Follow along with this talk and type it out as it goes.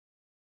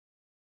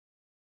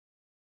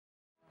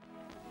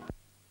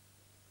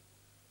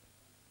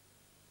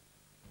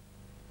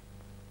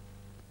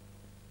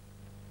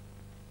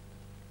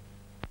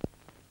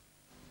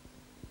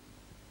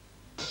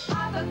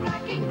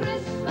cracking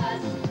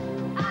Christmas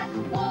at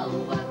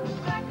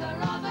Woolworth, cracker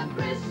of a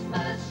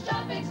Christmas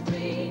shopping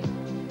spree.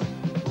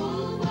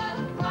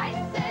 Woolworth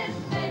prices,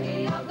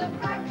 many of them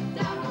cracked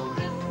down on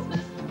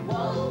Christmas.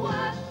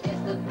 Woolworth is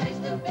the place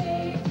to be.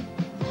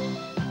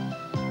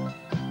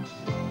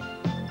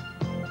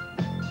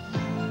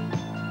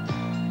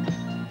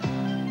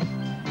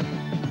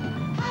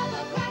 Have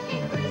a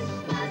cracking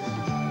Christmas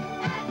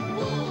at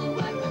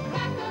Woolworth, the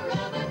cracker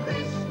of a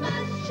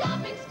Christmas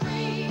shopping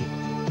spree.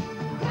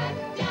 Crack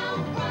down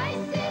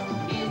prices,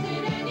 is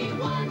it any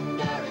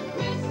wonder at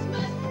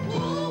Christmas?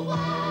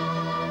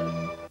 Woolworth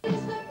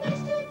is the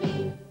place to be.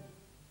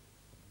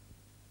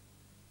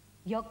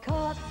 Your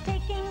co-op's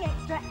taking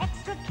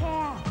extra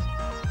care.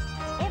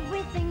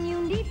 Everything you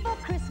need for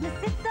Christmas,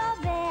 it's all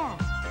there.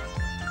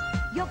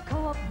 Your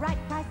co-op right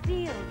price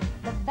deal.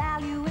 The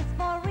value is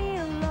for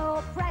real.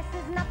 Low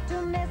prices not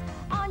to miss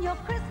on your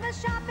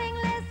Christmas shopping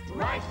list.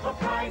 Right for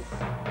price,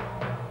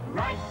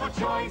 right for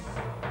choice.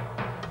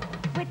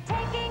 We're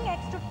taking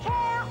extra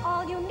care.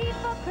 All you need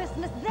for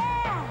Christmas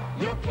there.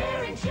 Your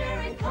caring,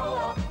 sharing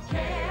co-op.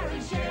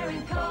 Caring,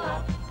 sharing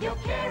co-op. Your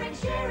caring,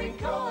 sharing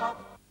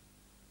co-op.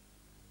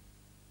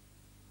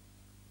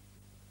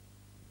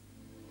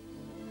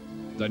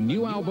 The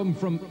new album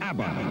from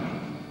ABBA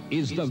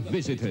is The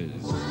Visitors.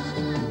 One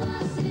of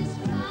us is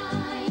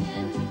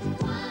crying,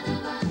 one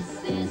of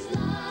us is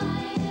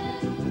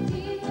lying.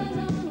 We can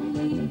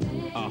only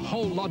bear. A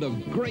whole lot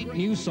of great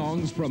new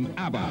songs from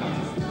ABBA. No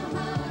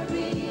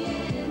hurry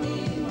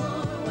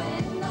anymore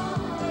when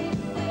all is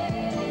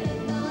said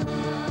and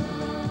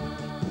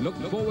done. Look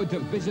forward to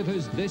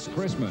Visitors this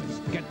Christmas.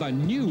 Get the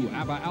new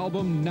ABBA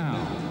album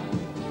now.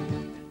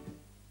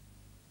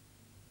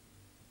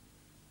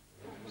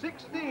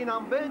 16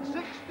 on bed,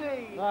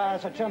 16. Ah,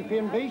 it's a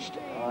champion beast.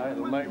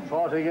 It'll make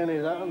 40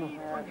 guineas, that one.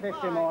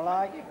 50 more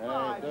like.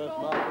 Yeah, it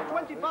does, Mark.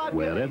 25.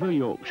 Wherever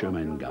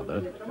Yorkshiremen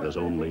gather, there's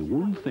only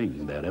one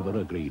thing they're ever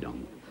agreed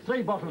on.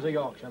 3 bottles of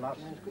Yorkshire, lass.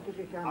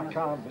 I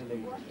can't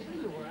believe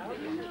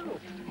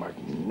it.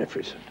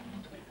 Magnificent.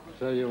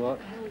 Tell you what,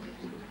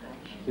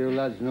 you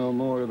lads know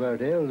more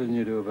about ale than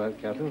you do about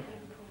cattle.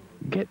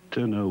 Get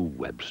to know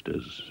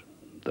Webster's,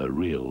 the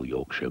real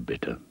Yorkshire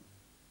bitter.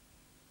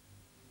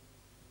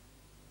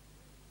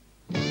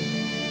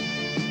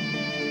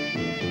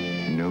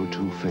 No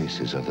two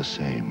faces are the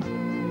same,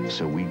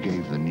 so we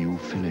gave the new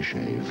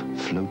Filishave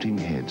floating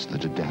heads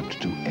that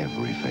adapt to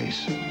every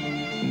face.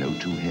 No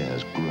two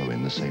hairs grow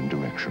in the same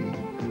direction,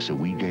 so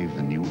we gave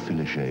the new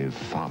Filishave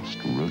fast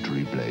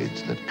rotary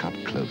blades that cut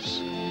close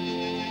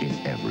in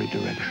every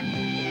direction.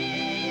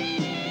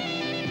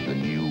 The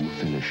new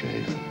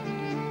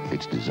Filishave.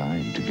 It's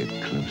designed to get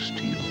close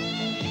to you.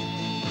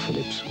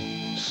 Philips,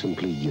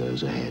 simply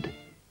years ahead.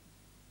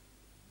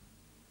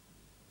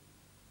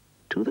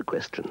 To the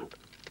question,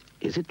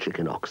 is it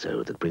chicken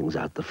oxo that brings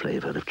out the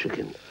flavour of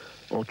chicken,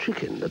 or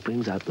chicken that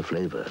brings out the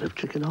flavour of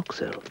chicken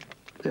oxo?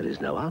 There is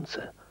no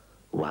answer.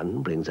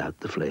 One brings out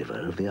the flavour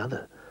of the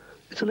other.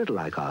 It's a little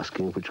like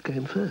asking which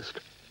came first,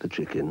 the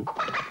chicken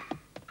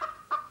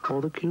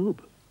or the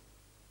cube.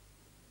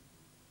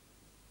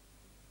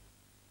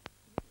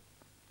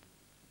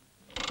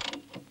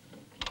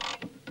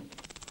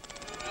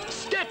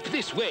 Step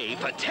this way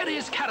for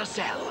Terry's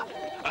Carousel.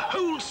 A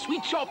whole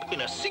sweet shop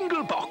in a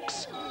single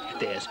box.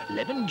 There's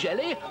lemon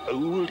jelly,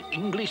 old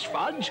English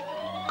fudge,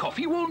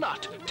 coffee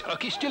walnut,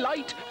 Turkish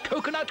delight,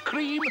 coconut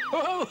cream,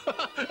 oh,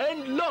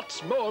 and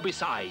lots more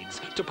besides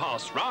to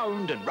pass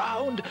round and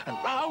round and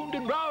round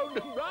and round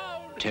and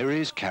round.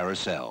 Terry's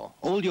Carousel.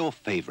 All your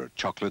favourite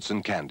chocolates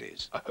and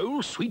candies. A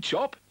whole sweet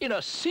shop in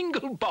a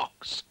single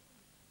box.